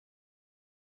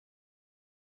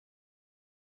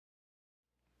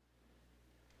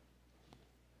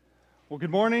Well, good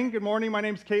morning. Good morning. My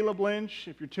name's Caleb Lynch.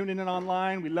 If you're tuning in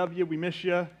online, we love you. We miss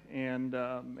you. And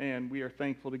we are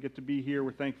thankful to get to be here.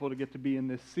 We're thankful to get to be in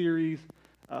this series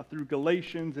through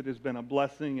Galatians. It has been a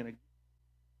blessing and a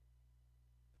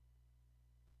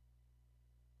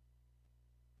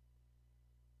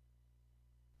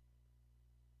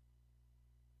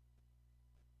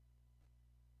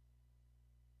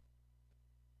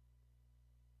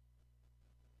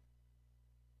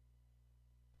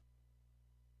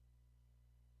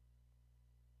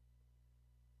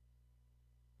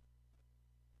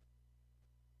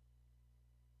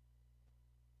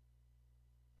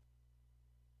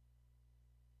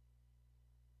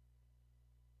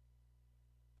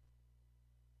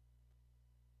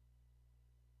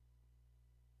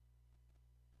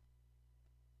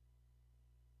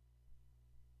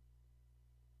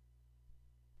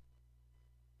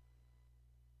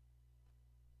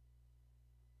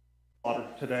slaughter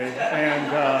today.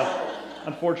 And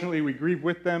unfortunately, we grieve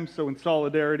with them. So in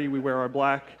solidarity, we wear our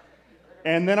black.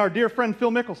 And then our dear friend Phil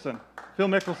Mickelson. Phil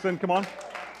Mickelson, come on.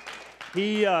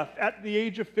 He, at the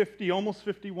age of 50, almost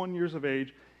 51 years of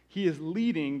age, he is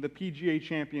leading the PGA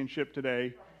Championship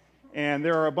today. And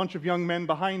there are a bunch of young men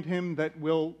behind him that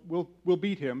will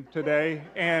beat him today.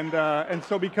 And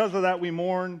so because of that, we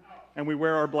mourn and we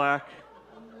wear our black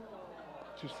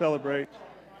to celebrate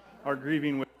our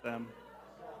grieving with them.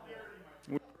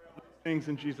 We pray things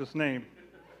in Jesus' name.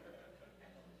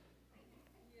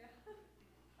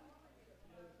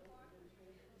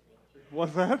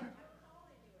 Was that?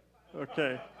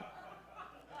 Okay.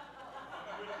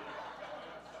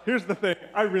 Here's the thing.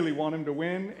 I really want him to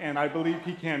win, and I believe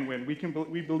he can win.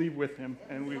 We believe with him,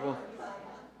 and we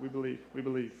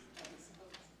believe.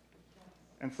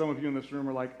 And some of you in this room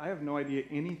are like, I have no idea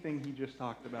anything he just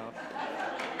talked about.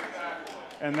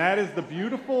 And that is the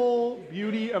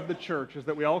beauty of the church, is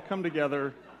that we all come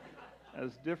together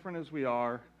as different as we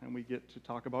are, and we get to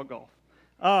talk about golf.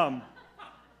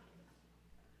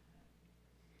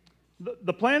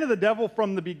 The plan of the devil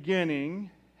from the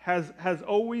beginning has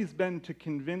always been to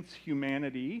convince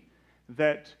humanity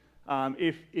that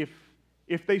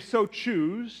if they so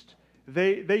choose,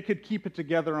 they could keep it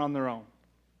together on their own.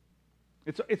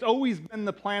 It's always been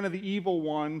the plan of the evil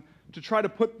one to try to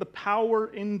put the power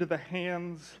into the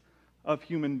hands of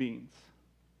human beings.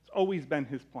 It's always been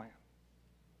his plan.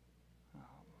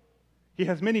 He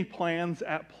has many plans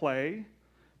at play,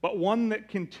 but one that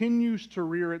continues to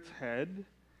rear its head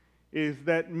is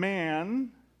that man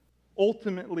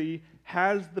ultimately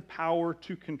has the power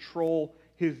to control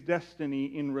his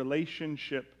destiny in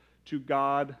relationship to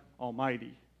God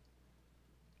Almighty.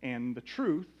 And the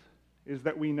truth is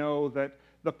that we know that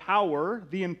the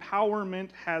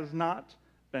empowerment has not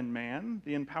been man.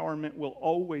 The empowerment will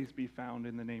always be found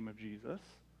in the name of Jesus.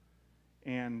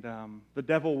 And the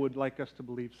devil would like us to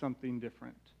believe something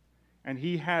different. And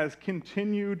he has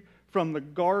continued from the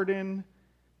garden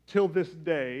till this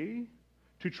day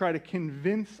to try to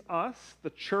convince us, the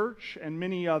church and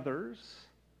many others,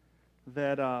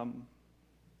 that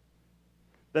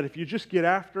if you just get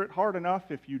after it hard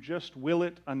enough, if you just will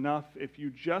it enough, if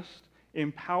you just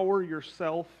empower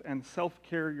yourself and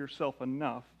self-care yourself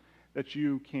enough, that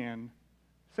you can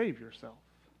save yourself.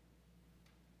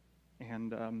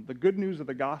 And the good news of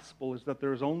the gospel is that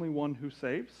there is only one who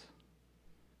saves,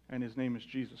 and his name is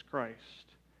Jesus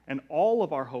Christ. And all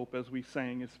of our hope, as we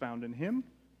sang, is found in him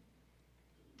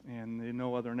and in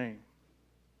no other name.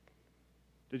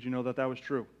 Did you know that was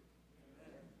true?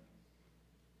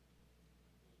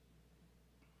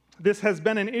 This has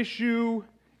been an issue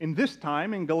in this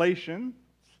time in Galatians.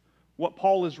 What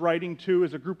Paul is writing to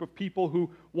is a group of people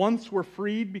who once were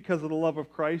freed because of the love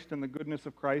of Christ and the goodness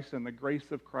of Christ and the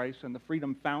grace of Christ and the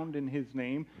freedom found in his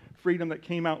name, freedom that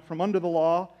came out from under the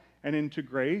law and into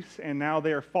grace, and now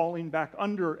they are falling back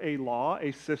under a law,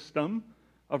 a system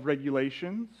of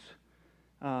regulations.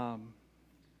 The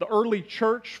early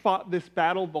church fought this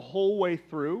battle the whole way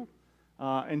through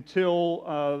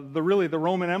until the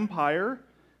Roman Empire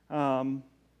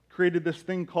created this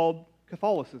thing called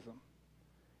Catholicism.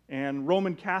 And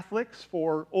Roman Catholics,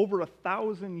 for over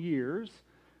 1,000 years,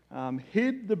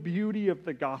 hid the beauty of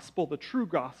the gospel, the true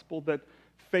gospel, that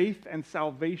faith and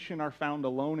salvation are found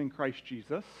alone in Christ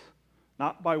Jesus,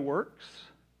 not by works,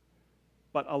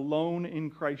 but alone in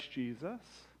Christ Jesus.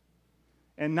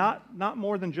 And not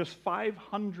more than just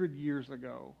 500 years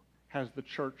ago has the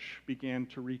church began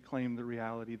to reclaim the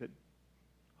reality that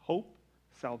hope,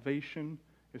 salvation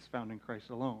is found in Christ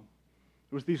alone.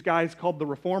 It was these guys called the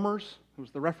Reformers. It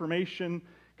was the Reformation,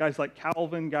 guys like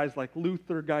Calvin, guys like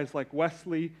Luther, guys like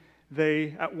Wesley.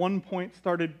 They, at one point,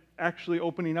 started actually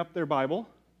opening up their Bible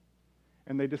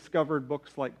and they discovered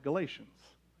books like Galatians.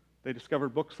 They discovered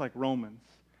books like Romans.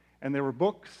 And there were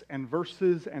books and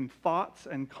verses and thoughts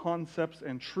and concepts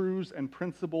and truths and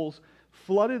principles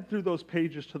flooded through those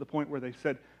pages to the point where they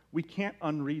said, we can't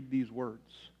unread these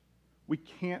words. We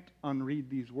can't unread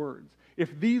these words.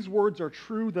 If these words are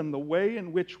true, then the way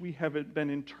in which we have been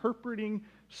interpreting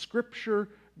Scripture,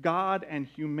 God, and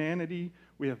humanity,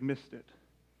 we have missed it.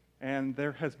 And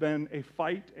there has been a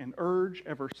fight and urge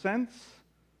ever since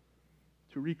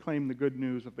to reclaim the good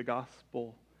news of the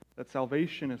gospel, that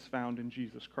salvation is found in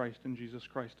Jesus Christ and Jesus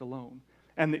Christ alone.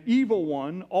 And the evil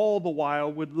one, all the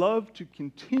while, would love to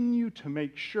continue to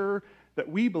make sure that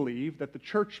we believe, that the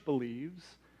church believes,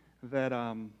 that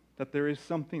there is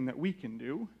something that we can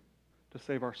do to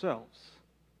save ourselves.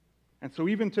 And so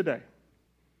even today,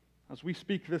 as we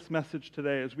speak this message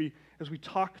today, as we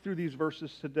talk through these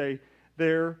verses today,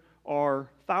 there are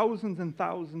thousands and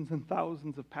thousands and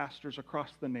thousands of pastors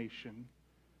across the nation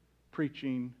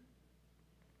preaching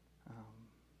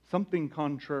something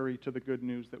contrary to the good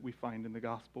news that we find in the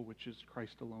gospel, which is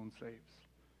Christ alone saves.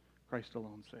 Christ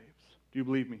alone saves. Do you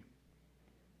believe me?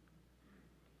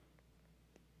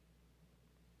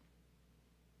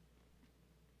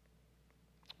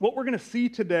 What we're going to see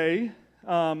today,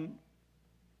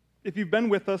 if you've been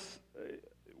with us,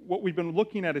 what we've been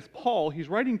looking at is Paul. He's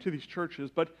writing to these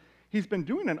churches, but he's been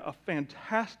doing a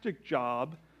fantastic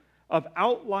job of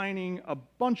outlining a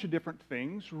bunch of different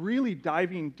things, really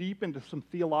diving deep into some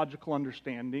theological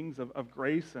understandings of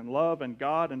grace and love and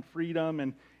God and freedom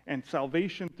and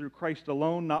salvation through Christ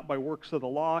alone, not by works of the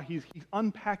law. He's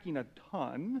unpacking a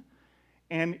ton,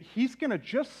 and he's going to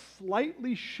just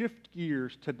slightly shift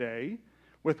gears today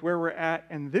with where we're at,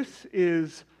 and this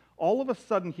is, all of a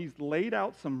sudden, he's laid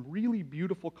out some really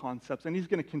beautiful concepts, and he's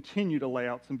going to continue to lay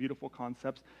out some beautiful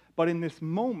concepts, but in this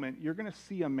moment, you're going to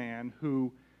see a man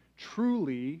who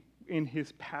truly, in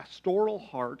his pastoral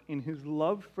heart, in his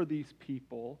love for these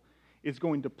people, is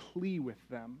going to plea with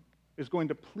them,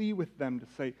 to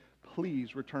say,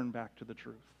 please return back to the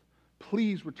truth.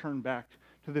 Please return back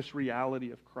to this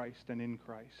reality of Christ and in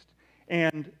Christ.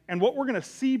 And what we're going to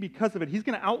see because of it, he's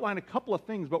going to outline a couple of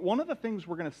things, but one of the things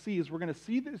we're going to see is we're going to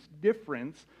see this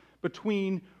difference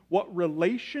between what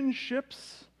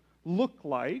relationships look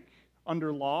like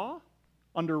under law,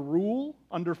 under rule,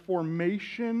 under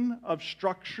formation of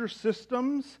structure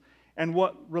systems, and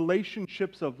what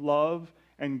relationships of love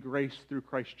and grace through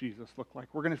Christ Jesus look like.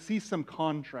 We're going to see some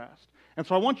contrast. And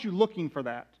so I want you looking for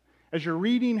that. As you're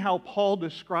reading how Paul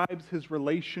describes his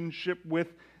relationship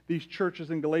with these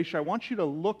churches in Galatia, I want you to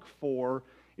look for,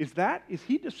 is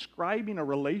he describing a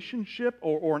relationship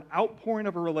or an outpouring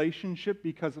of a relationship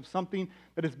because of something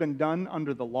that has been done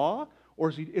under the law? Or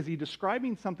is he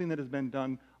describing something that has been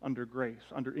done under grace,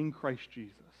 in Christ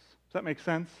Jesus? Does that make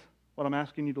sense, what I'm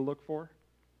asking you to look for?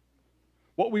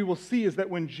 What we will see is that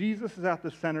when Jesus is at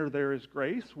the center, there is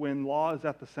grace. When law is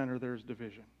at the center, there is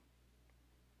division.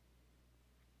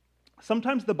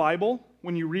 Sometimes the Bible,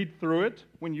 when you read through it,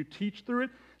 when you teach through it,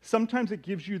 sometimes it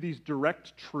gives you these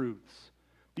direct truths,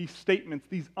 these statements,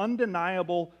 these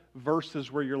undeniable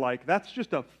verses where you're like, that's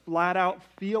just a flat-out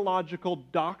theological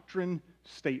doctrine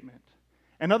statement.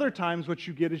 And other times what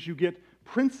you get is you get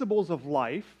principles of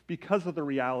life because of the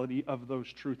reality of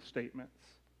those truth statements.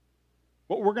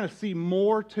 What we're going to see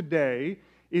more today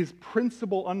is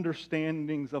principle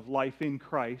understandings of life in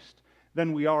Christ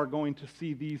than we are going to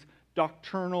see these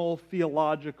doctrinal,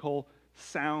 theological,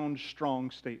 sound,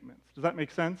 strong statements. Does that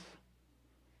make sense?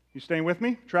 You staying with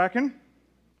me? Tracking?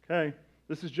 Okay.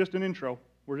 This is just an intro.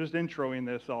 We're just introing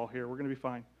this all here. We're going to be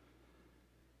fine.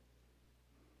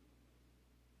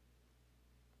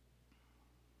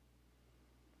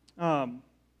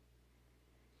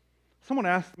 Someone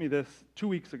asked me this 2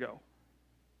 weeks ago,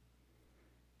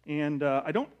 and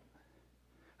I don't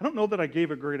know that I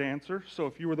gave a great answer, so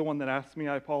if you were the one that asked me,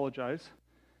 I apologize.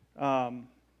 The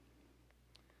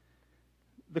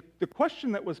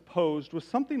question that was posed was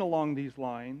something along these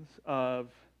lines of,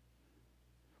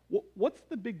 what's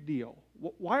the big deal?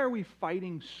 Why are we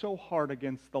fighting so hard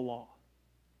against the law?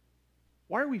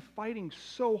 Why are we fighting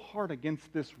so hard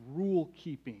against this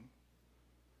rule-keeping?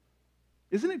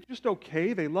 Isn't it just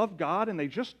okay? They love God and they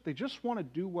just want to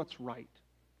do what's right.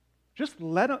 Just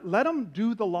let them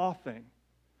do the law thing.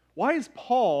 Why is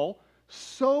Paul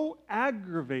so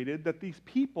aggravated that these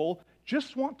people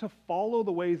just want to follow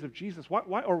the ways of Jesus?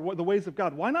 Why or the ways of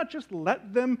God? Why not just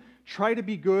let them try to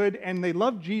be good and they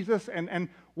love Jesus and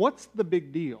what's the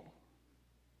big deal?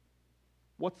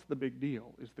 What's the big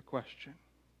deal is the question.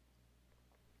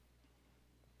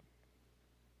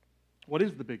 What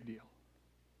is the big deal?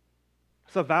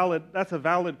 That's a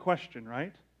valid question,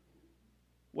 right?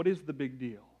 What is the big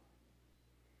deal?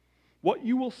 What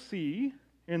you will see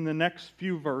in the next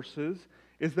few verses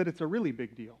is that it's a really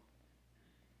big deal.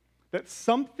 That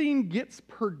something gets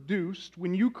produced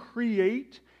when you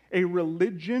create a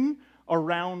religion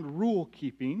around rule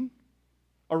keeping,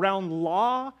 around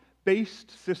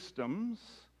law-based systems,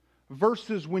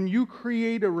 versus when you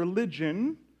create a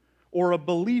religion or a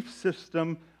belief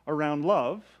system around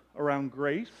love, around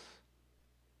grace,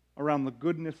 around the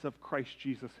goodness of Christ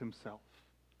Jesus himself.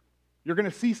 You're going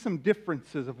to see some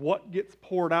differences of what gets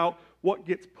poured out, what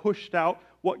gets pushed out,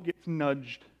 what gets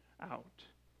nudged out.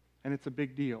 And it's a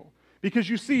big deal. Because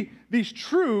you see, these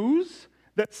truths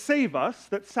that save us,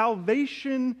 that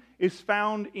salvation is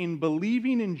found in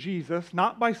believing in Jesus,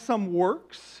 not by some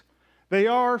works. They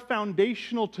are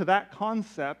foundational to that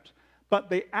concept,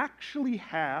 but they actually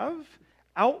have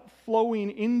outflowing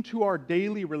into our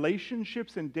daily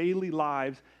relationships and daily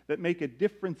lives that make a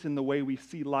difference in the way we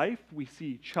see life, we see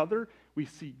each other, we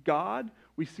see God,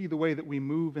 we see the way that we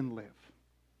move and live.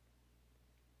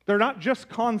 They're not just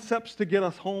concepts to get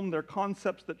us home, they're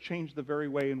concepts that change the very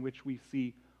way in which we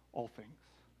see all things.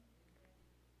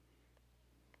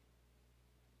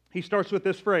 He starts with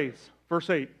this phrase, verse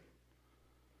 8.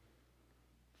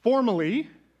 Formerly,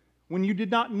 when you did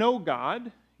not know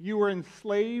God, you were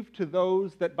enslaved to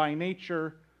those that by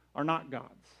nature are not God's.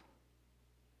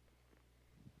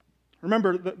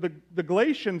 Remember, the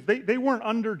Galatians, they weren't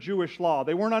under Jewish law.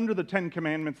 They weren't under the Ten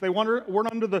Commandments. They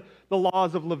weren't under the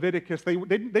laws of Leviticus. They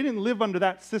didn't live under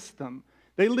that system.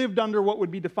 They lived under what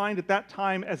would be defined at that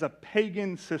time as a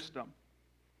pagan system.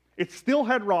 It still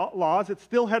had laws. It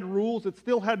still had rules. It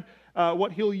still had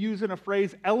what he'll use in a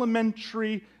phrase,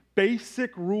 elementary,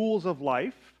 basic rules of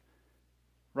life.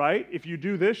 Right? If you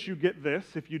do this, you get this.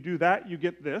 If you do that, you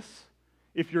get this.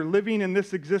 If you're living in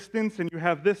this existence and you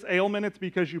have this ailment, it's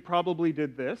because you probably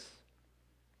did this.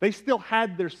 They still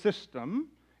had their system.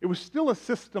 It was still a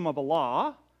system of a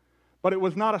law, but it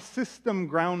was not a system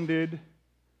grounded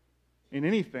in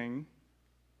anything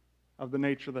of the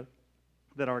nature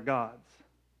that are God's.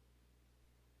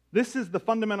 This is the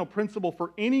fundamental principle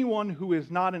for anyone who is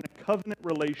not in a covenant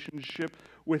relationship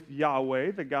with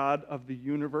Yahweh, the God of the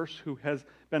universe, who has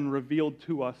been revealed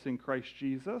to us in Christ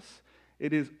Jesus.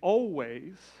 It is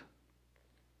always,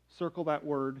 circle that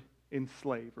word,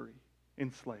 enslaved.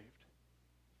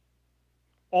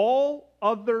 All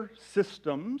other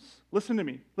systems, listen to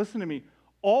me,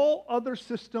 all other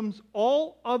systems,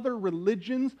 all other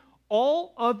religions,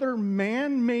 all other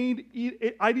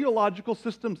man-made ideological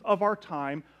systems of our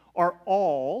time are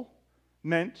all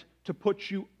meant to put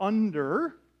you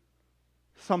under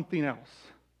something else.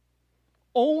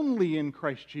 Only in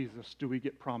Christ Jesus do we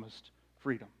get promised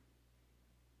freedom.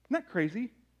 Isn't that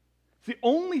crazy? It's the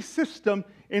only system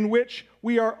in which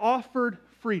we are offered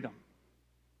freedom.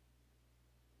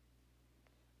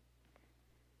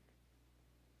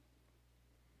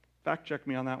 Fact check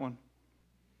me on that one.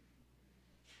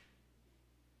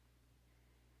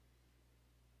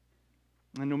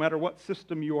 And no matter what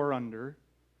system you are under,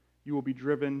 you will be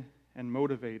driven and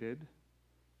motivated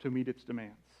to meet its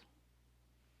demands.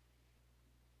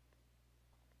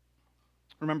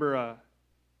 Remember,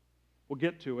 we'll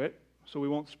get to it, so we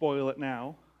won't spoil it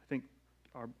now. I think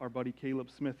our buddy Caleb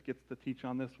Smith gets to teach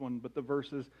on this one, but the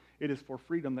verse is, it is for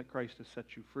freedom that Christ has set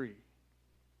you free.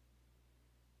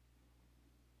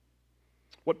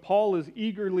 What Paul is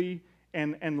eagerly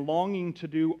and longing to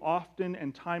do often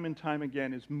and time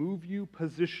again is move you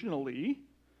positionally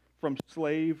from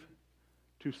slave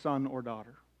to son or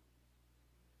daughter.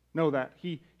 Know that.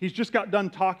 He's just got done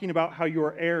talking about how you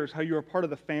are heirs, how you are part of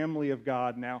the family of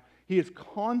God now. He is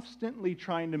constantly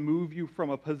trying to move you from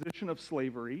a position of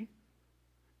slavery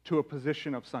to a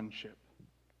position of sonship.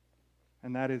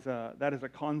 And that is a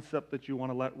concept that you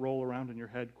want to let roll around in your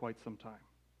head quite some time.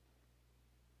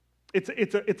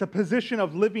 It's a position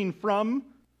of living from,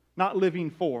 not living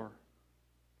for.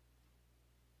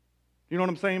 You know what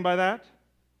I'm saying by that?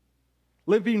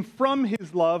 Living from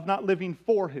His love, not living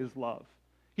for His love.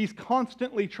 He's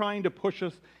constantly trying to push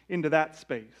us into that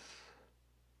space.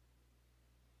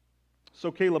 So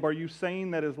Caleb, are you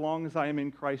saying that as long as I am in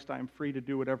Christ, I am free to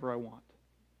do whatever I want?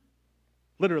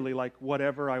 Literally, like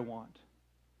whatever I want.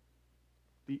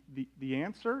 The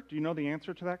answer, do you know the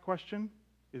answer to that question?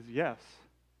 Is yes.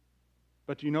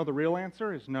 But do you know the real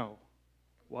answer is no.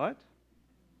 What?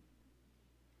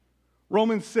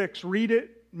 Romans 6, read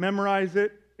it, memorize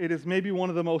it. It is maybe one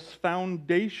of the most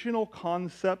foundational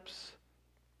concepts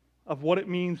of what it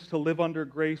means to live under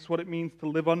grace, what it means to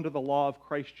live under the law of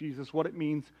Christ Jesus, what it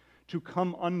means to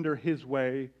come under His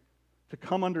way, to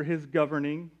come under His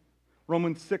governing.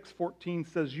 Romans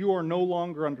 6:14 says, you are no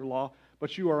longer under law,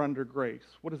 but you are under grace.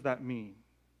 What does that mean?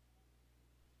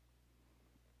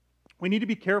 We need to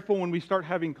be careful when we start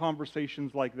having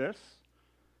conversations like this.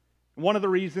 One of the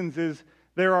reasons is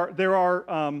there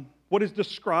are what is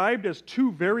described as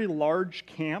two very large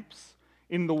camps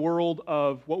in the world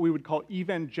of what we would call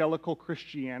evangelical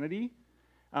Christianity.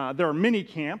 There are many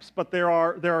camps, but there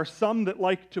are some that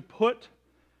like to put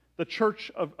the church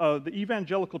of the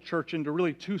evangelical church into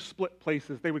really two split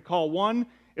places. They would call one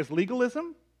is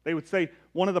legalism. They would say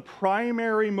one of the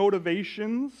primary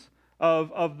motivations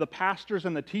of the pastors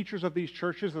and the teachers of these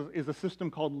churches is a system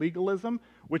called legalism,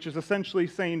 which is essentially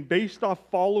saying based off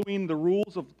following the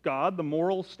rules of God, the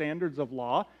moral standards of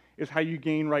law, is how you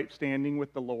gain right standing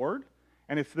with the Lord.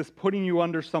 And it's this putting you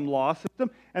under some law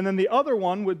system. And then the other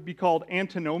one would be called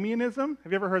antinomianism.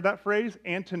 Have you ever heard that phrase,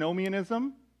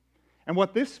 antinomianism? And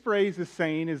what this phrase is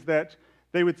saying is that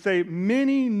they would say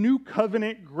many New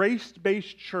Covenant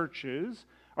grace-based churches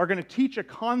are going to teach a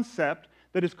concept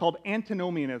that is called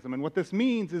antinomianism. And what this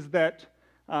means is that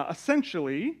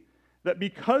essentially, that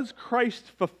because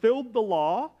Christ fulfilled the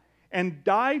law and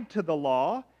died to the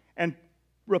law and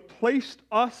replaced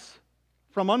us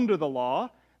from under the law,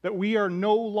 that we are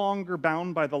no longer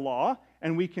bound by the law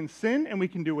and we can sin and we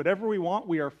can do whatever we want.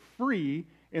 We are free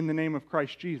in the name of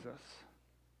Christ Jesus.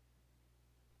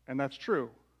 And that's true.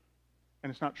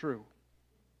 And it's not true.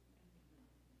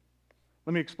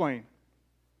 Let me explain.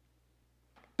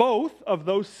 Both of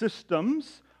those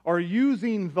systems are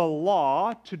using the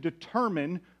law to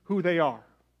determine who they are.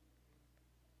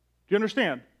 Do you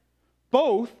understand?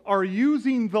 Both are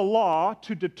using the law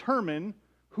to determine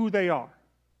who they are.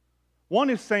 One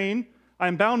is saying,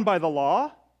 I'm bound by the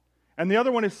law, and the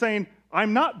other one is saying,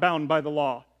 I'm not bound by the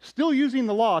law, still using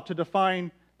the law to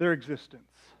define their existence.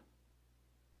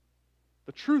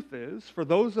 The truth is, for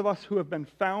those of us who have been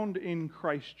found in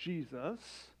Christ Jesus,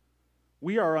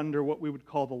 we are under what we would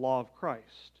call the law of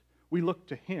Christ. We look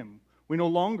to Him. We no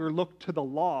longer look to the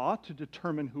law to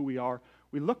determine who we are.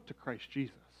 We look to Christ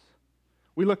Jesus.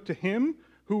 We look to Him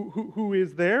who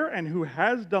is there and who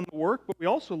has done the work, but we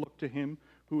also look to Him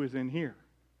who is in here.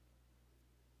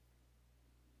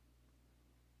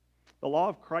 The law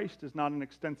of Christ is not an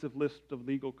extensive list of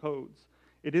legal codes.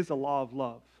 It is a law of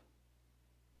love.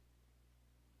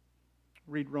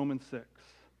 Read Romans 6.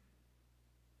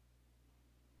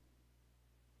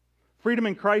 Freedom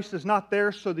in Christ is not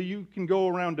there so that you can go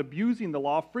around abusing the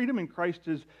law. Freedom in Christ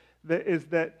is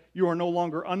that you are no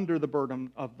longer under the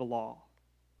burden of the law.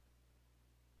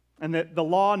 And that the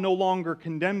law no longer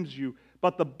condemns you.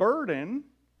 But the burden,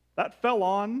 that fell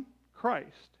on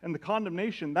Christ. And the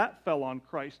condemnation, that fell on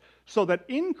Christ. So that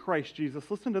in Christ Jesus,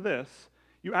 listen to this,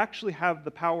 you actually have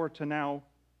the power to now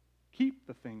keep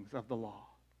the things of the law.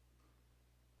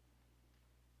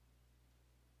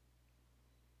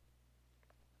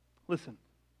 Listen,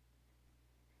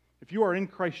 if you are in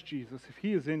Christ Jesus, if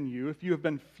He is in you, if you have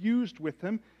been fused with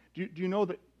Him, do you know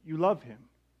that you love Him?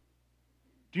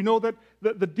 Do you know that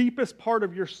the deepest part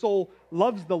of your soul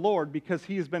loves the Lord because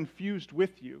He has been fused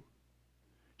with you?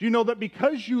 Do you know that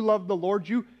because you love the Lord,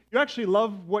 you actually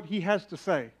love what He has to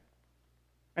say?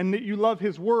 And that you love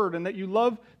His Word, and that you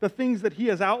love the things that He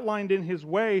has outlined in His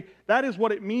way? That is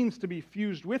what it means to be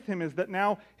fused with Him, is that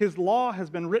now His law has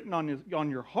been written on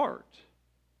your heart.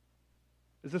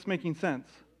 Is this making sense?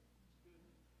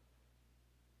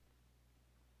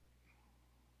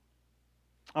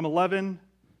 I'm 11,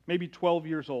 maybe 12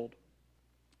 years old.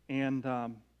 And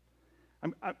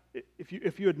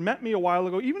if you had met me a while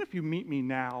ago, even if you meet me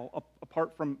now,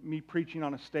 apart from me preaching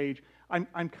on a stage,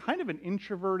 I'm kind of an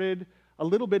introverted, a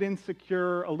little bit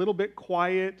insecure, a little bit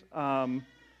quiet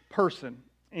person.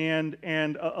 And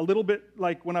a little bit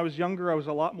like when I was younger, I was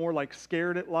a lot more like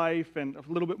scared at life and a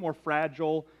little bit more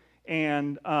fragile.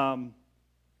 And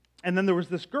then there was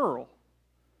this girl,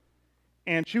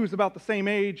 and she was about the same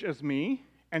age as me,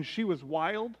 and she was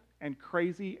wild and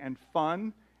crazy and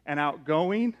fun and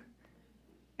outgoing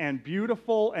and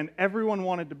beautiful, and everyone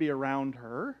wanted to be around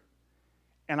her.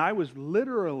 And I was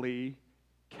literally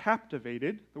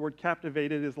captivated. The word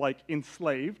captivated is like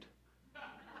enslaved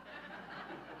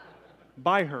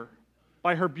by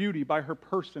her beauty, by her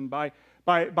person, by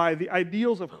the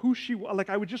ideals of who she was. Like,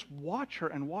 I would just watch her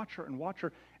and watch her and watch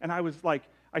her, and I was like,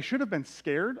 I should have been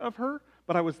scared of her,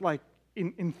 but I was like,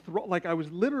 like I was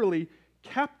literally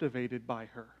captivated by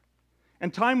her.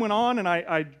 And time went on, and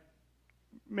I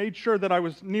made sure that I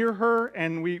was near her,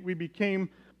 and we became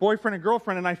boyfriend and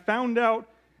girlfriend, and I found out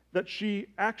that she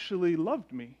actually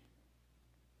loved me.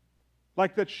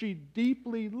 Like that she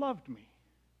deeply loved me.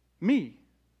 Me.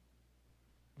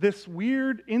 This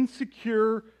weird,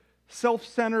 insecure,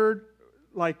 self-centered,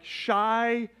 like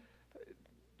shy,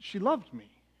 she loved me.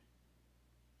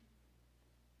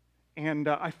 And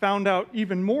I found out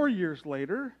even more years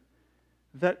later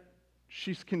that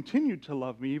she's continued to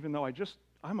love me, even though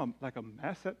I'm like a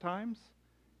mess at times,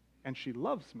 and she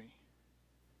loves me.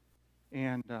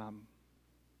 And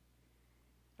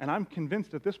I'm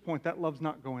convinced at this point that love's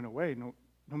not going away. No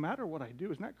matter what I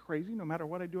do. Isn't that crazy? No matter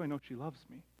what I do, I know she loves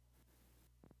me.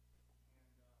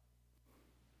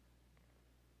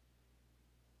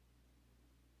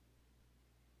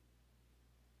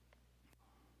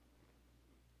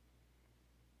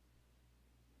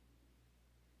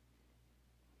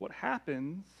 What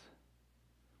happens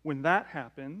when that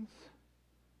happens,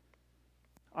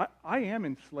 I am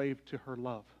enslaved to her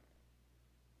love.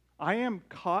 I am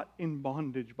caught in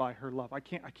bondage by her love. I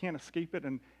can't escape it,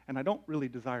 and I don't really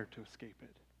desire to escape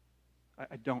it.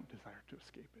 I don't desire to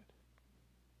escape it.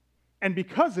 And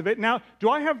because of it, now,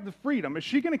 do I have the freedom? Is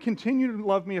she going to continue to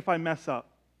love me if I mess up?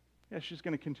 Yes, she's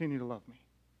going to continue to love me.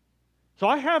 So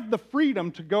I have the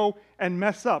freedom to go and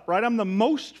mess up, right? I'm the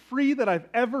most free that I've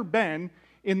ever been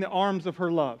in the arms of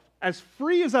her love. As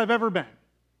free as I've ever been.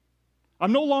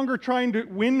 I'm no longer trying to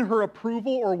win her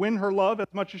approval or win her love as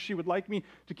much as she would like me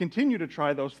to continue to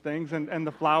try those things and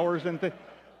the flowers and things.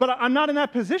 But I'm not in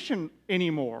that position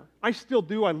anymore. I still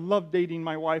do. I love dating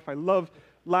my wife. I love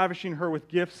lavishing her with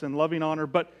gifts and loving on her.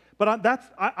 But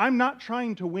I'm not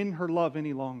trying to win her love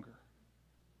any longer.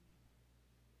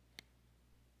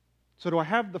 So do I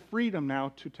have the freedom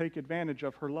now to take advantage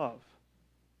of her love?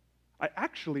 I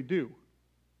actually do.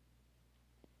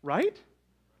 Right?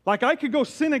 Like I could go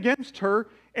sin against her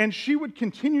and she would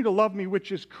continue to love me,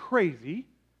 which is crazy,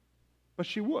 but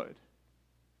she would.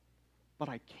 But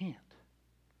I can't.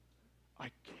 I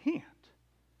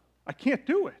can't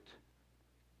do it.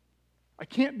 I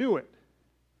can't do it.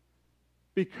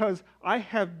 Because I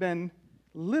have been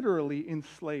literally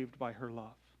enslaved by her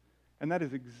love. And that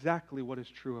is exactly what is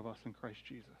true of us in Christ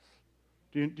Jesus.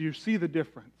 Do you see the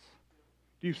difference?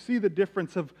 Do you see the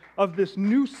difference of this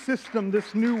new system,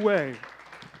 this new way?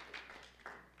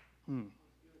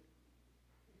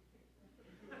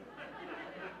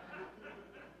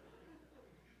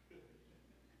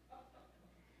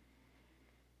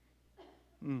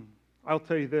 I'll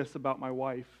tell you this about my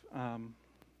wife. I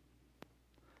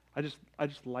just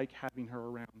like having her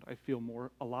around. I feel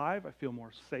more alive. I feel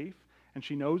more safe. And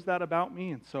she knows that about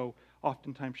me. And so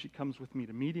oftentimes she comes with me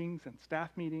to meetings and staff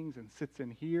meetings and sits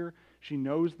in here. She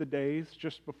knows the days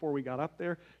just before we got up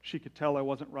there. She could tell I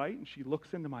wasn't right. And she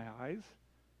looks into my eyes.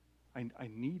 I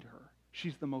need her.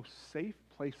 She's the most safe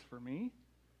place for me.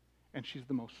 And she's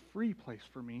the most free place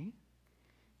for me.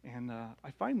 And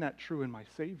I find that true in my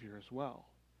Savior as well.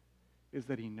 Is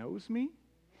that He knows me,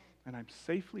 and I'm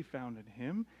safely found in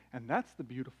Him, and that's the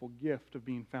beautiful gift of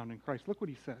being found in Christ. Look what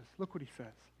He says. Look what He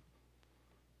says.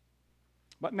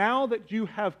 But now that you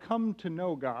have come to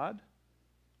know God,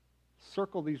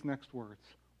 circle these next words.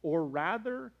 Or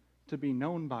rather, to be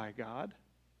known by God.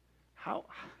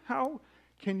 How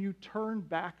can you turn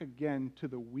back again to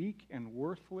the weak and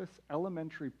worthless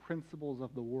elementary principles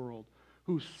of the world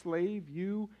who slave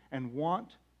you and want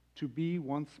to be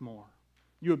once more?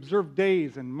 You observe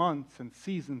days and months and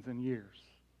seasons and years.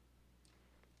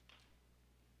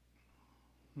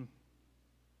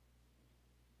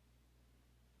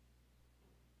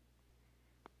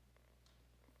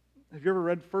 Have you ever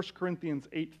read 1 Corinthians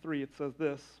 8:3? It says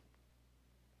this.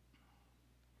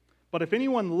 But if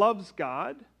anyone loves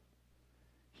God,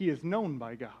 he is known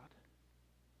by God.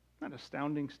 Isn't that an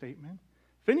astounding statement?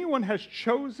 If anyone has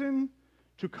chosen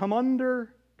to come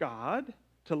under God,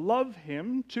 to love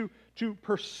Him, to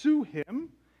pursue Him,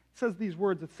 it says these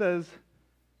words. It says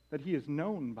that he is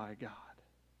known by God.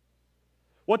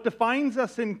 What defines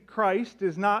us in Christ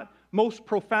is not most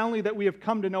profoundly that we have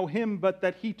come to know Him, but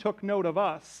that He took note of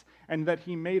us and that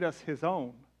He made us His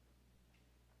own.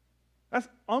 That's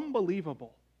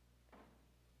unbelievable.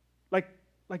 Like,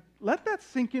 let that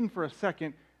sink in for a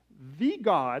second. The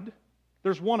God,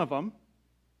 there's one of them.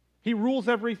 He rules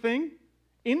everything.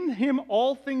 In Him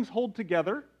all things hold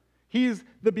together. He is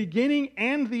the beginning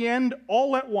and the end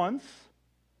all at once.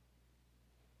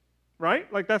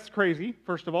 Right? Like that's crazy,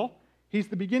 first of all. He's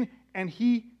the beginning, and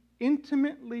He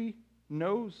intimately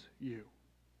knows you.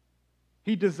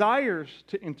 He desires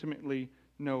to intimately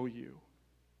know you.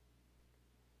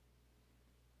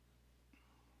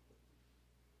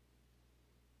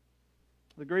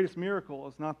 The greatest miracle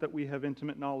is not that we have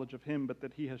intimate knowledge of Him, but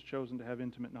that He has chosen to have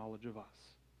intimate knowledge of us.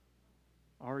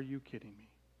 Are you kidding me?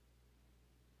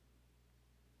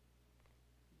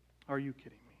 Are you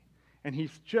kidding me? And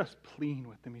He's just pleading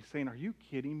with them. He's saying, are you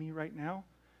kidding me right now?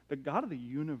 The God of the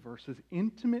universe is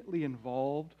intimately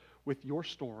involved with your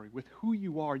story, with who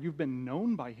you are. You've been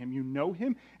known by him. You know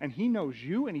him, and he knows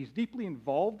you, and he's deeply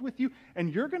involved with you.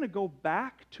 And you're going to go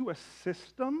back to a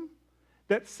system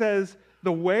that says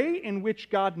the way in which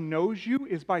God knows you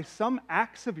is by some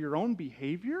acts of your own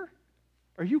behavior?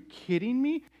 Are you kidding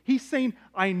me? He's saying,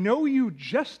 I know you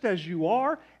just as you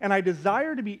are, and I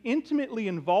desire to be intimately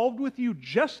involved with you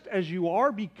just as you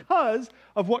are because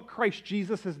of what Christ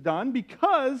Jesus has done,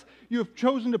 because you have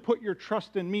chosen to put your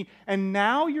trust in me. And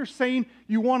now you're saying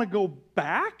you want to go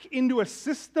back into a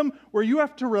system where you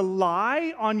have to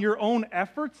rely on your own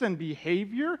efforts and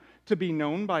behavior to be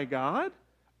known by God?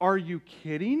 Are you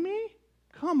kidding me?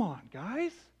 Come on,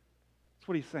 guys. That's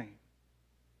what he's saying.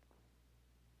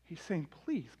 He's saying,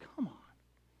 please, come on.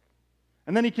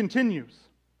 And then he continues.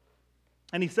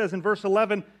 And he says in verse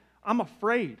 11, I'm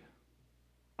afraid.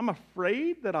 I'm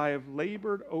afraid that I have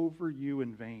labored over you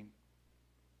in vain.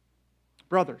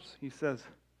 Brothers, he says,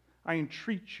 I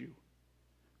entreat you,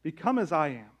 become as I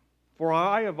am, for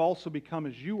I have also become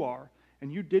as you are,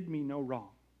 and you did me no wrong.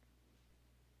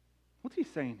 What's he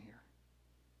saying here?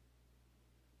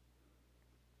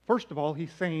 First of all,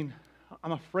 he's saying,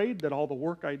 I'm afraid that all the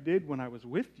work I did when I was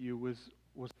with you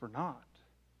was for naught.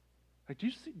 Like, do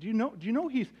you know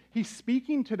he's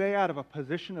speaking today out of a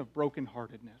position of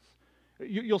brokenheartedness.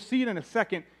 You'll see it in a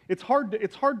second. It's hard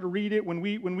to read it when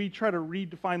we try to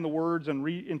redefine the words and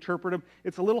reinterpret them.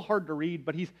 It's a little hard to read,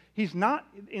 but he's not,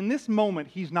 in this moment,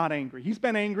 he's not angry. He's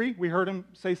been angry. We heard him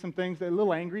say some things, a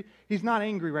little angry. He's not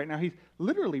angry right now. He's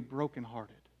literally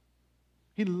brokenhearted.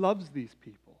 He loves these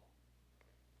people.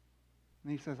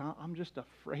 And he says, I'm just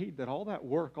afraid that all that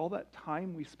work, all that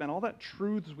time we spent, all that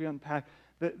truths we unpacked,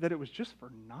 that it was just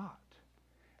for naught.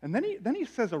 And then he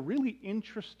says a really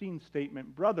interesting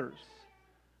statement. Brothers,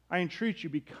 I entreat you,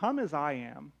 become as I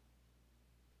am,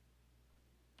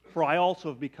 for I also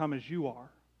have become as you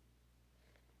are.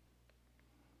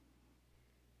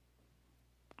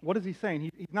 What is he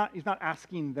saying? He's not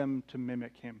asking them to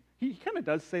mimic him. He kind of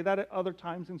does say that at other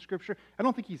times in Scripture. I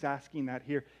don't think he's asking that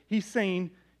here. He's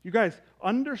saying, you guys,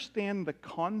 understand the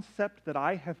concept that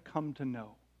I have come to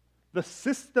know. The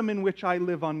system in which I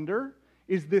live under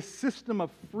is this system of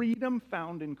freedom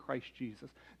found in Christ Jesus,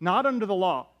 not under the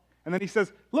law. And then he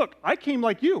says, look, I came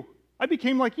like you. I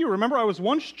became like you. Remember, I was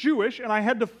once Jewish, and I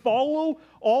had to follow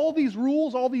all these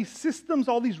rules, all these systems,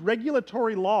 all these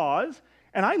regulatory laws,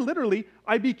 and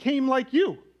I became like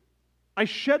you. I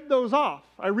shed those off.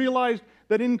 I realized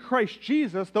that in Christ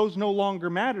Jesus, those no longer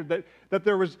mattered, that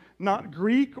there was not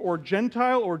Greek or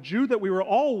Gentile or Jew, that we were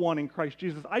all one in Christ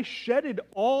Jesus. I shedded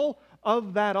all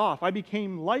of that off. I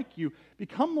became like you.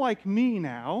 Become like me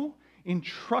now in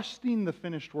trusting the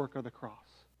finished work of the cross.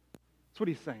 That's what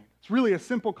he's saying. It's really a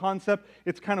simple concept.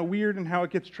 It's kind of weird in how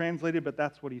it gets translated, but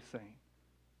that's what he's saying.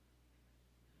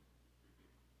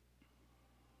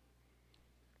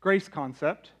 Grace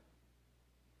concept,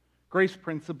 grace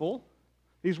principle.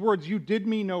 These words, you did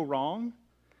me no wrong,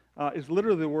 is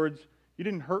literally the words, you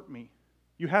didn't hurt me.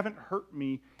 You haven't hurt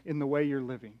me in the way you're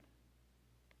living.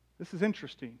 This is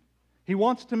interesting. He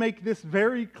wants to make this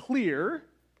very clear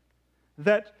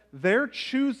that they're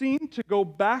choosing to go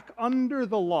back under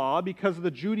the law because of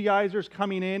the Judaizers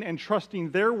coming in and trusting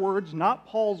their words, not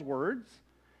Paul's words.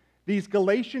 These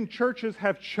Galatian churches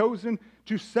have chosen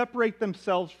to separate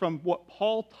themselves from what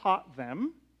Paul taught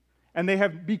them. And they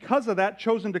have, because of that,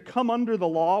 chosen to come under the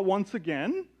law once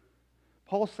again.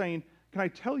 Paul's saying, can I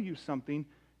tell you something?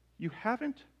 You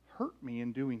haven't hurt me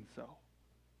in doing so.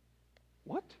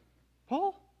 What?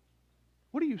 Paul?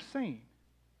 What are you saying?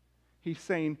 He's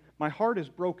saying, my heart is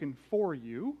broken for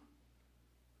you.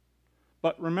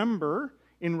 But remember,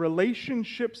 in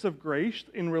relationships of grace,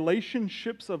 in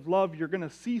relationships of love, you're going to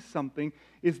see something,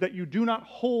 is that you do not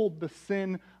hold the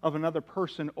sin of another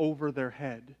person over their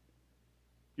head.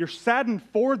 You're saddened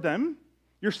for them.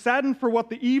 You're saddened for what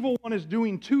the evil one is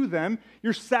doing to them.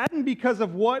 You're saddened because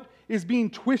of what is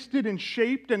being twisted and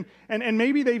shaped, and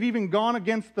maybe they've even gone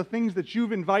against the things that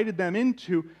you've invited them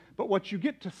into. But what you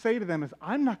get to say to them is,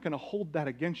 I'm not going to hold that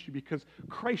against you because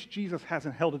Christ Jesus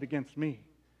hasn't held it against me.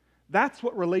 That's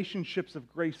what relationships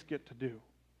of grace get to do.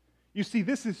 You see,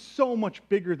 this is so much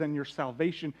bigger than your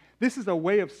salvation. This is a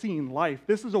way of seeing life.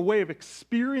 This is a way of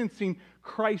experiencing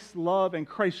Christ's love and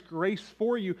Christ's grace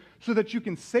for you so that you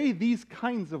can say these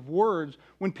kinds of words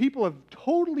when people have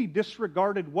totally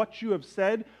disregarded what you have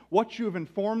said, what you have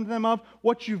informed them of,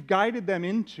 what you've guided them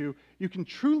into. You can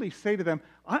truly say to them,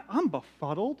 I'm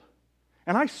befuddled,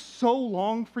 and I so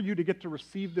long for you to get to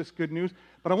receive this good news,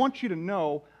 but I want you to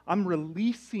know I'm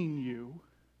releasing you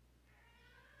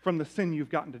from the sin you've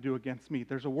gotten to do against me.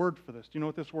 There's a word for this. Do you know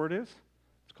what this word is?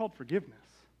 It's called forgiveness.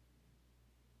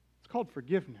 It's called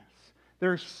forgiveness.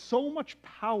 There's so much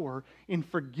power in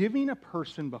forgiving a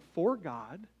person before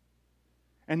God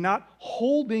and not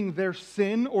holding their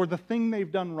sin or the thing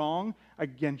they've done wrong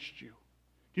against you. Do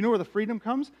you know where the freedom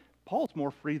comes? Paul's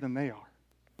more free than they are.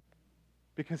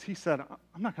 Because he said,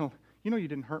 I'm not going to, you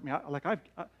didn't hurt me.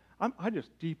 I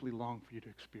just deeply long for you to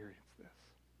experience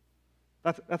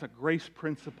this. That's a grace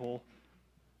principle,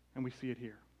 and we see it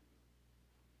here.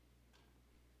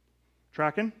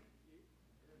 Tracking?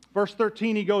 Verse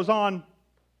 13, he goes on,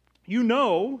 you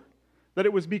know that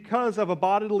it was because of a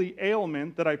bodily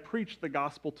ailment that I preached the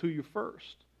gospel to you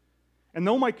first. And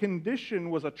though my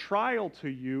condition was a trial to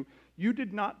you, you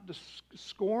did not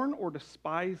scorn or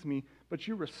despise me, but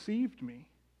you received me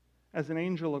as an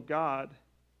angel of God,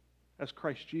 as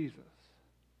Christ Jesus.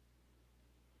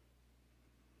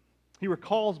 He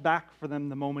recalls back for them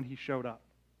the moment he showed up.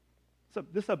 So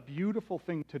this is a beautiful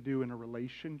thing to do in a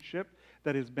relationship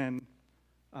that has been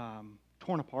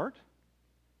torn apart.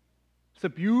 It's a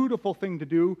beautiful thing to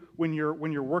do when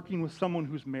you're working with someone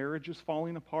whose marriage is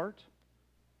falling apart.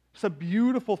 It's a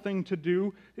beautiful thing to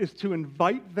do is to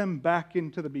invite them back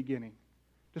into the beginning.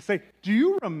 To say, do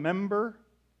you remember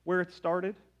where it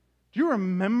started? Do you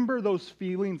remember those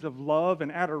feelings of love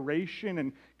and adoration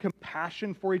and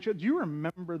compassion for each other? Do you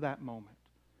remember that moment?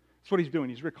 That's what he's doing.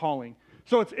 He's recalling.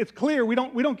 So it's clear we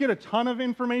don't get a ton of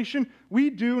information. We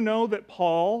do know that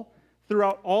Paul,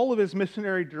 throughout all of his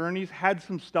missionary journeys, had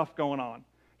some stuff going on.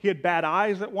 He had bad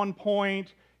eyes at one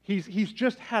point. He's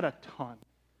just had a ton.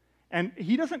 And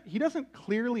he doesn't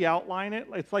clearly outline it.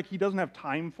 It's like he doesn't have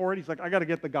time for it. He's like, I got to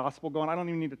get the gospel going. I don't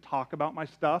even need to talk about my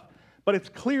stuff. But it's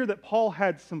clear that Paul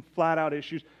had some flat-out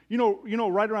issues. You know,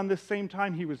 right around this same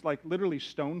time, he was like literally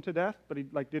stoned to death, but he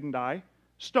didn't die.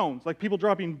 Stones, like people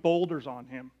dropping boulders on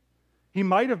him. He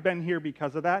might have been here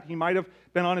because of that. He might have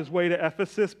been on his way to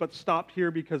Ephesus, but stopped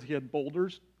here because he had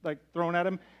boulders like thrown at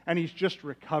him, and he's just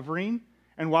recovering.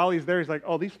 And while he's there, he's like,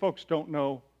 oh, these folks don't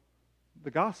know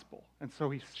the gospel. And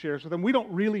so he shares with them. We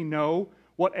don't really know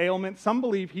what ailment. Some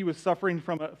believe he was suffering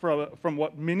from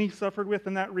what many suffered with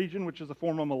in that region, which is a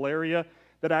form of malaria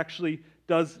that actually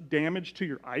does damage to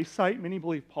your eyesight. Many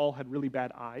believe Paul had really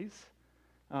bad eyes.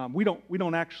 We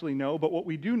don't actually know, but what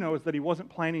we do know is that he wasn't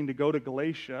planning to go to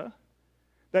Galatia,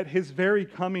 that his very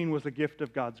coming was a gift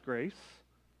of God's grace.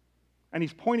 And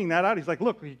he's pointing that out. He's like,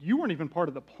 look, you weren't even part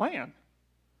of the plan.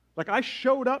 Like, I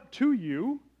showed up to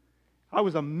you. I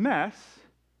was a mess.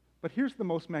 But here's the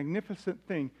most magnificent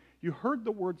thing. You heard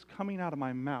the words coming out of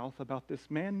my mouth about this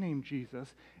man named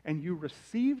Jesus, and you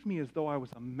received me as though I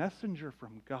was a messenger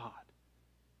from God.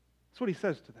 That's what he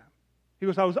says to them. He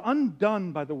goes, I was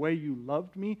undone by the way you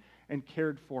loved me and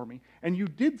cared for me. And you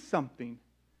did something.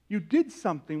 You did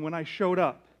something when I showed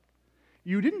up.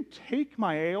 You didn't take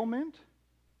my ailment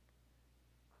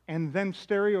and then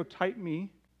stereotype me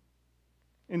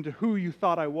into who you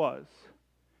thought I was.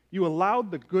 You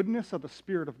allowed the goodness of the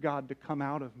Spirit of God to come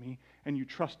out of me, and you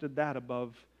trusted that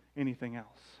above anything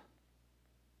else.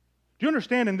 Do you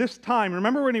understand in this time,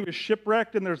 remember when he was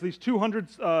shipwrecked and there's these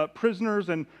 200 prisoners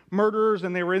and murderers,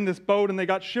 and they were in this boat and they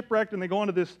got shipwrecked and they go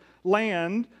into this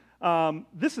land.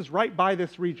 This is right by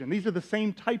this region. These are the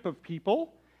same type of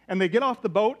people. And they get off the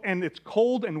boat and it's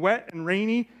cold and wet and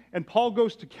rainy, and Paul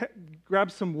goes to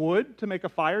grab some wood to make a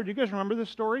fire. Do you guys remember this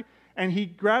story? And he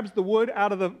grabs the wood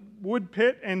out of the wood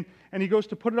pit and he goes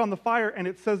to put it on the fire, and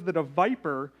it says that a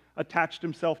viper attached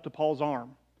himself to Paul's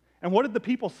arm. And what did the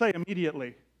people say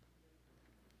immediately?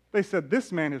 They said,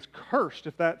 this man is cursed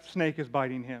if that snake is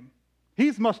biting him.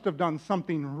 He must have done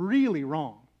something really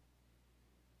wrong.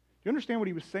 Do you understand what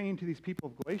he was saying to these people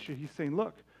of Galatia? He's saying,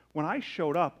 look, when I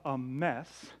showed up a mess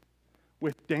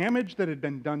with damage that had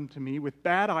been done to me, with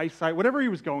bad eyesight, whatever he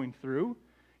was going through,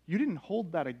 you didn't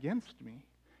hold that against me.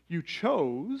 You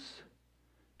chose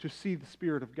to see the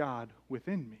Spirit of God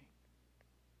within me.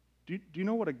 Do you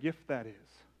know what a gift that is?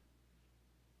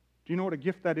 Do you know what a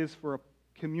gift that is for a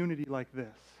community like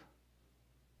this?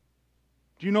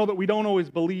 Do you know that we don't always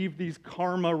believe these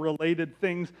karma-related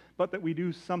things, but that we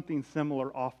do something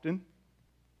similar often?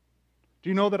 Do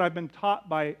you know that I've been taught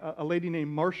by a lady named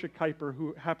Marcia Kuiper,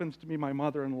 who happens to be my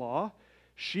mother-in-law?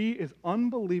 She is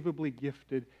unbelievably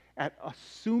gifted at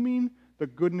assuming the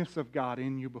goodness of God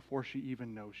in you before she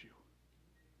even knows you.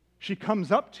 She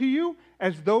comes up to you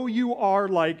as though you are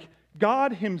like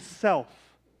God himself.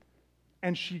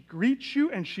 And she greets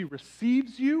you and she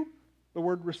receives you. The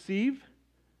word receive.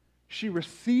 She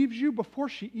receives you before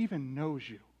she even knows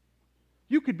you.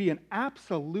 You could be an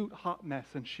absolute hot mess,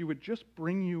 and she would just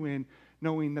bring you in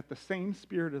knowing that the same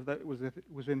Spirit that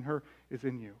was in her is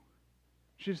in you.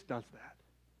 She just does that.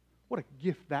 What a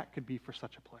gift that could be for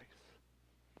such a place.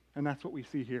 And that's what we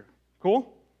see here.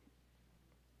 Cool?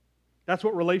 That's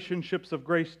what relationships of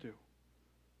grace do.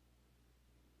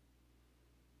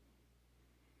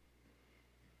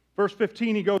 Verse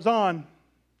 15, he goes on,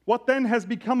 "What then has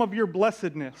become of your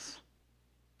blessedness?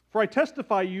 For I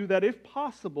testify you that if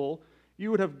possible,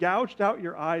 you would have gouged out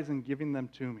your eyes and given them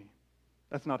to me."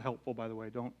 That's not helpful, by the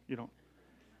way. You don't.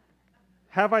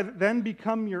 "Have I then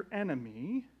become your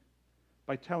enemy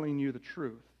by telling you the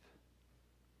truth?"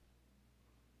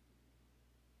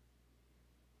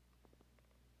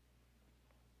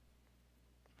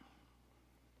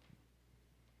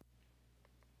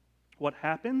 What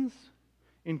happens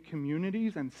in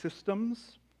communities and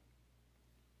systems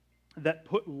that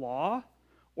put law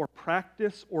or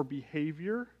practice or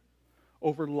behavior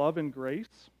over love and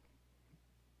grace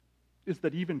is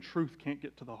that even truth can't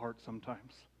get to the heart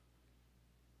sometimes.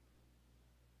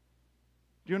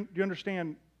 Do you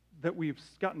understand that we've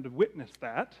gotten to witness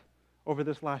that over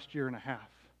this last year and a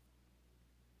half?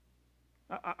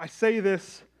 I say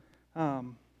this,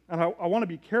 and I want to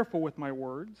be careful with my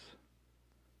words,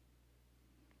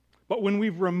 but when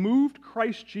we've removed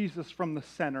Christ Jesus from the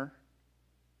center,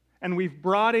 and we've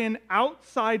brought in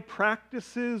outside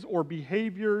practices or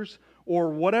behaviors or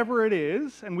whatever it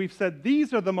is, and we've said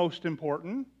these are the most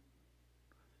important,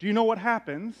 do you know what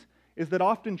happens? Is that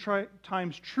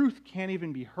oftentimes truth can't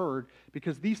even be heard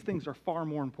because these things are far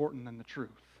more important than the truth.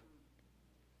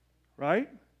 Right?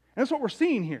 And that's what we're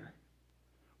seeing here.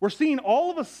 We're seeing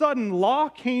all of a sudden law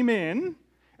came in,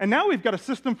 and now we've got a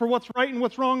system for what's right and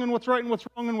what's wrong and what's right and what's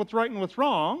wrong and what's right and what's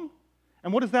wrong.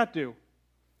 And what does that do?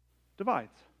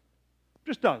 Divides.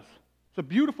 Just does. It's a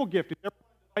beautiful gift. If you ever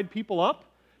want to divide people up,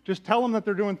 just tell them that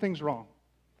they're doing things wrong.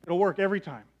 It'll work every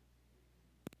time.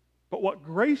 But what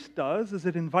grace does is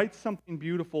it invites something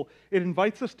beautiful. It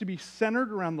invites us to be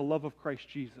centered around the love of Christ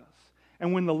Jesus.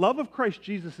 And when the love of Christ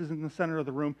Jesus is in the center of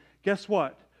the room, guess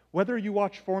what? Whether you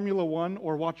watch Formula One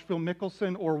or watch Phil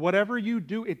Mickelson or whatever you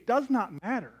do, it does not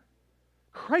matter.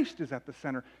 Christ is at the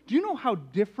center. Do you know how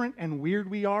different and weird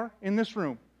we are in this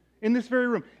room? In this very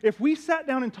room. If we sat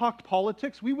down and talked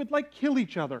politics, we would kill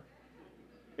each other.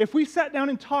 If we sat down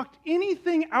and talked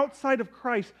anything outside of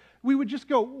Christ, we would just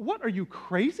go, "What, are you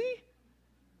crazy?"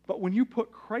 But when you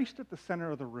put Christ at the center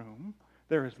of the room,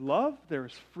 there is love, there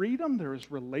is freedom, there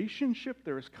is relationship,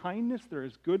 there is kindness, there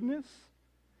is goodness.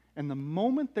 And the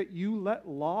moment that you let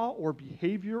law or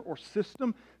behavior or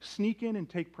system sneak in and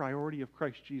take priority of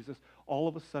Christ Jesus, all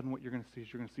of a sudden what you're going to see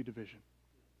is you're going to see division.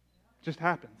 It just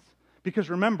happens.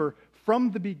 Because remember, from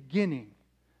the beginning,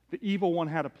 the evil one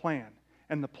had a plan.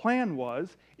 And the plan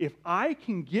was, if I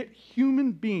can get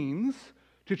human beings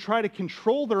to try to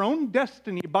control their own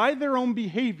destiny by their own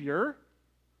behavior,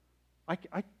 I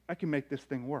can make this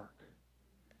thing work.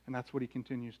 And that's what he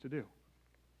continues to do.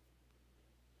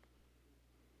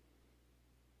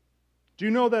 Do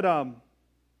you know that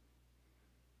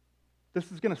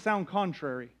this is going to sound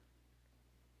contrary?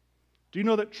 Do you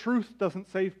know that truth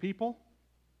doesn't save people?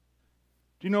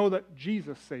 Do you know that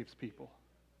Jesus saves people?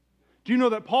 Do you know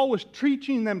that Paul was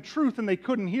teaching them truth and they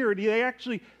couldn't hear it? They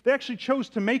actually chose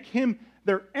to make him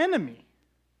their enemy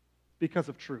because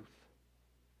of truth.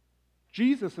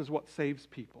 Jesus is what saves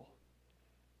people.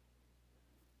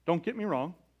 Don't get me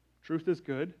wrong. Truth is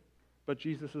good, but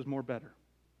Jesus is more better.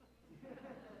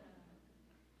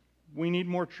 We need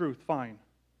more truth, fine.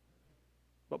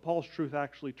 But Paul's truth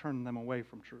actually turned them away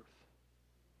from truth.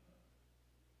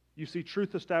 You see,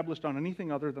 truth established on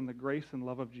anything other than the grace and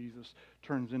love of Jesus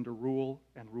turns into rule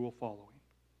and rule following.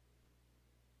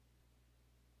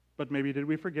 But maybe did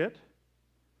we forget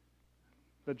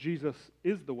that Jesus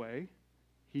is the way,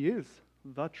 he is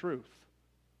the truth,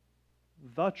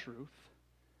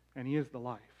 and he is the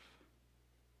life.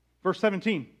 Verse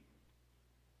 17.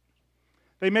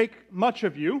 They make much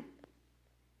of you,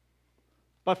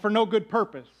 but for no good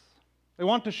purpose. They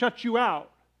want to shut you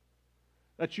out,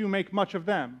 that you make much of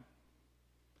them.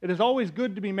 It is always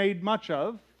good to be made much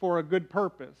of for a good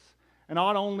purpose, and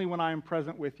not only when I am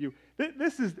present with you.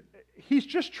 He's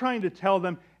just trying to tell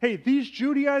them, hey, these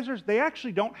Judaizers, they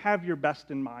actually don't have your best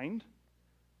in mind.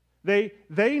 They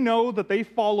know that they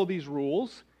follow these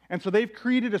rules, and so they've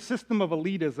created a system of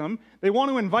elitism. They want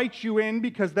to invite you in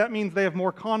because that means they have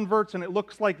more converts and it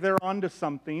looks like they're onto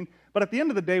something. But at the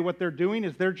end of the day, what they're doing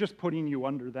is they're just putting you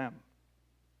under them.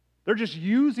 They're just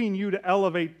using you to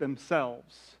elevate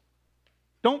themselves.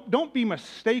 Don't be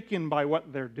mistaken by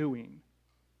what they're doing.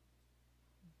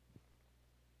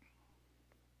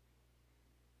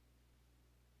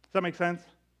 Does that make sense?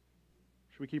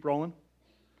 Should we keep rolling?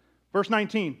 Verse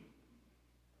 19.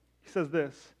 He says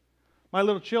this, "My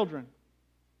little children,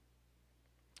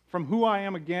 From who I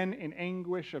am again in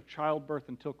anguish of childbirth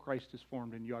until Christ is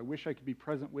formed in you. I wish I could be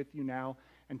present with you now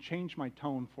and change my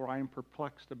tone, for I am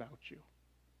perplexed about you.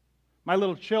 My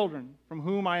little children, from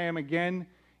whom I am again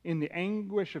in the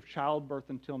anguish of childbirth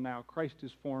until now, Christ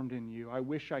is formed in you. I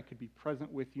wish I could be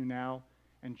present with you now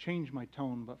and change my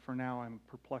tone, but for now I'm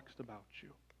perplexed about you.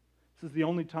 This is the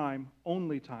only time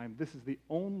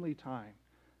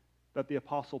that the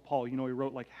Apostle Paul, he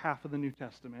wrote like half of the New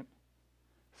Testament.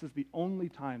 This is the only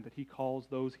time that he calls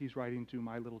those he's writing to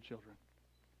my little children.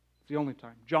 It's the only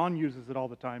time. John uses it all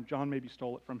the time. John maybe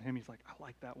stole it from him. He's like, I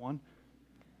like that one.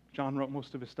 John wrote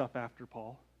most of his stuff after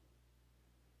Paul.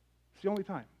 It's the only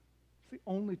time. It's the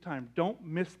only time. Don't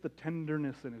miss the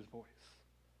tenderness in his voice.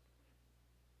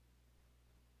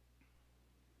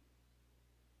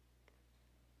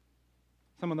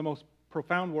 Some of the most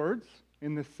profound words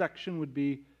in this section would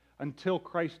be, until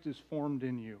Christ is formed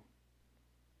in you.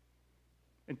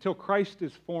 Until Christ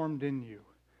is formed in you.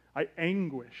 I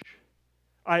anguish.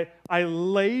 I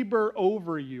labor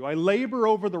over you. I labor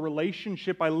over the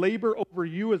relationship. I labor over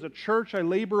you as a church. I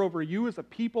labor over you as a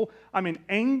people. I'm in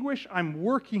anguish. I'm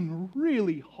working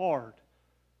really hard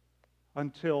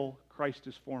until Christ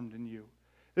is formed in you.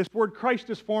 This word Christ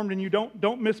is formed in you,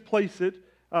 don't misplace it.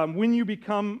 When you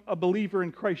become a believer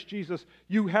in Christ Jesus,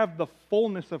 you have the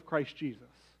fullness of Christ Jesus.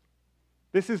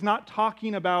 This is not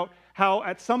talking about how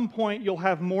at some point you'll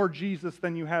have more Jesus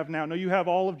than you have now. No, you have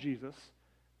all of Jesus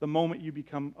the moment you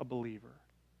become a believer.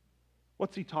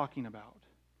 What's he talking about?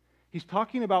 He's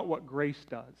talking about what grace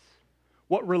does.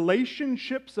 What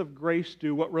relationships of grace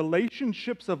do, what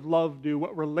relationships of love do,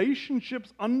 what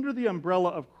relationships under the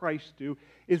umbrella of Christ do,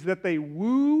 is that they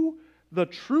woo the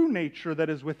true nature that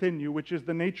is within you, which is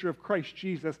the nature of Christ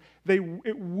Jesus.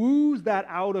 It woos that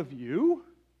out of you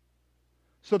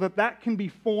so that that can be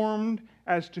formed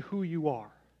as to who you are.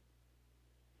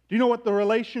 Do you know what the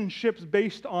relationships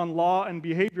based on law and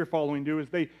behavior following do? Is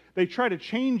they try to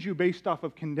change you based off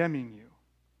of condemning you.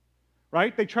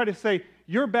 Right? They try to say,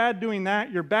 you're bad doing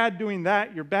that, you're bad doing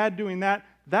that, you're bad doing that,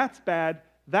 that's bad,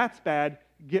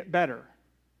 get better.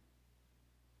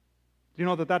 Do you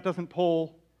know that doesn't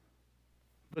pull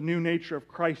the new nature of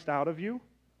Christ out of you?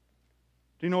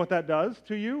 Do you know what that does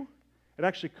to you? It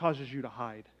actually causes you to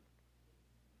hide.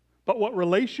 But what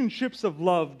relationships of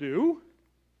love do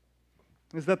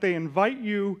is that they invite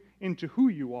you into who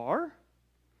you are.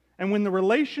 And when the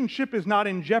relationship is not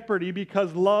in jeopardy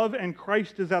because love and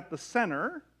Christ is at the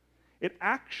center, it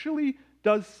actually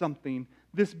does something.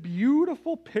 This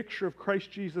beautiful picture of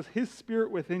Christ Jesus, His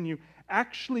Spirit within you,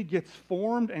 actually gets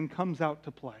formed and comes out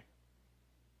to play.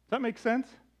 Does that make sense?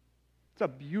 It's a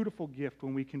beautiful gift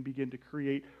when we can begin to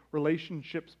create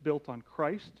relationships built on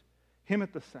Christ, Him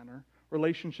at the center,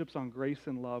 relationships on grace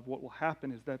and love. What will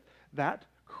happen is that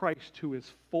Christ who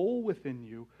is full within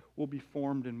you will be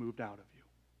formed and moved out of you.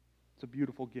 It's a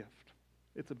beautiful gift.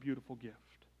 It's a beautiful gift.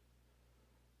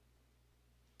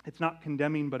 It's not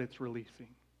condemning, but it's releasing.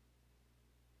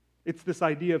 It's this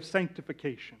idea of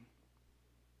sanctification.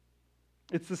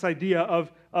 It's this idea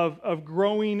of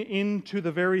growing into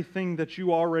the very thing that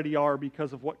you already are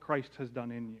because of what Christ has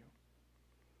done in you.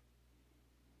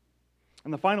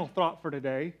 And the final thought for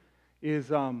today is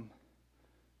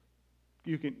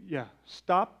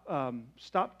stop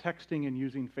texting and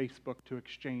using Facebook to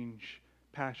exchange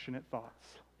passionate thoughts.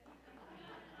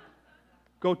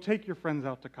 Go take your friends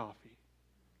out to coffee.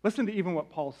 Listen to even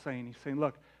what Paul's saying. He's saying,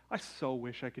 look, I so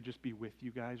wish I could just be with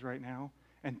you guys right now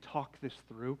and talk this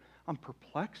through. I'm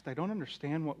perplexed. I don't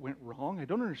understand what went wrong. I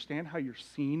don't understand how you're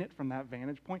seeing it from that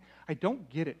vantage point. I don't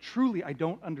get it. Truly, I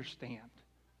don't understand.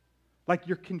 Like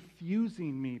you're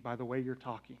confusing me by the way you're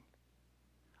talking.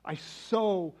 I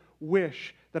so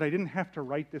wish that I didn't have to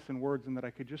write this in words and that I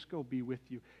could just go be with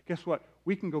you. Guess what?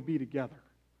 We can go be together.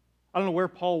 I don't know where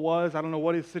Paul was. I don't know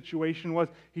what his situation was.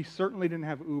 He certainly didn't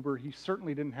have Uber. He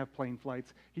certainly didn't have plane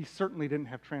flights. He certainly didn't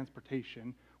have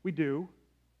transportation. We do.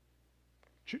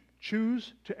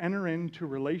 Choose to enter into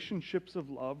relationships of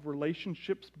love,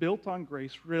 relationships built on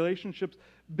grace, relationships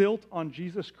built on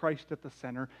Jesus Christ at the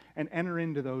center, and enter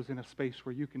into those in a space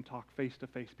where you can talk face to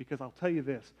face. Because I'll tell you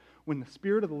this, when the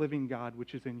Spirit of the living God,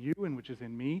 which is in you and which is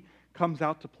in me, comes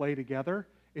out to play together,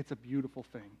 it's a beautiful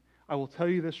thing. I will tell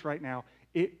you this right now,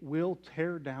 it will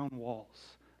tear down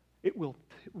walls. It will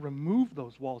remove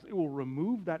those walls. It will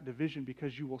remove that division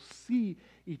because you will see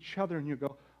each other and you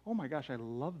go, oh my gosh, I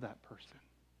love that person.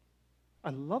 I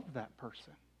love that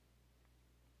person.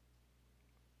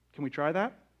 Can we try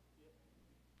that?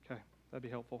 Okay, that'd be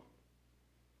helpful.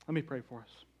 Let me pray for us.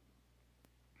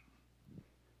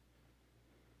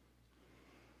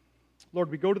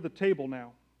 Lord, we go to the table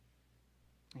now.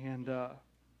 And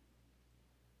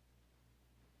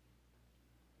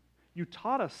You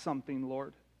taught us something,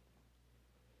 Lord.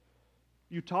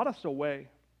 You taught us a way,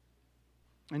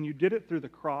 and you did it through the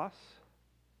cross.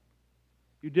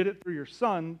 You did it through your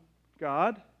Son,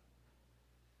 God,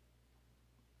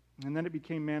 and then it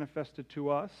became manifested to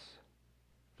us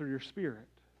through your Spirit.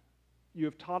 You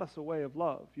have taught us a way of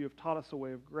love. You have taught us a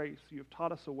way of grace. You have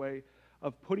taught us a way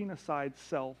of putting aside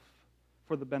self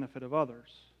for the benefit of others.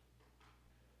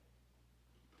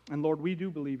 And Lord, we do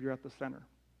believe you're at the center.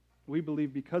 We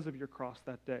believe because of your cross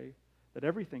that day that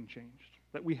everything changed,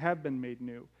 that we have been made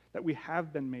new, that we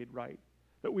have been made right,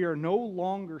 that we are no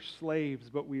longer slaves,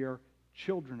 but we are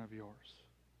children of yours.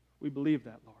 We believe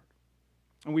that, Lord.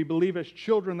 And we believe as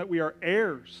children that we are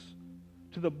heirs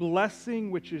to the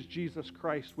blessing which is Jesus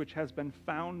Christ, which has been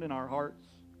found in our hearts.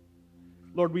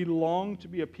 Lord, we long to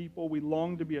be a people, we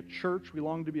long to be a church, we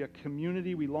long to be a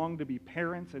community, we long to be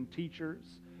parents and teachers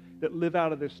that live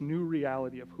out of this new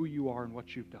reality of who you are and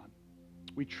what you've done.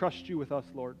 We trust you with us,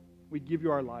 Lord. We give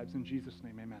you our lives. In Jesus'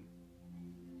 name, amen.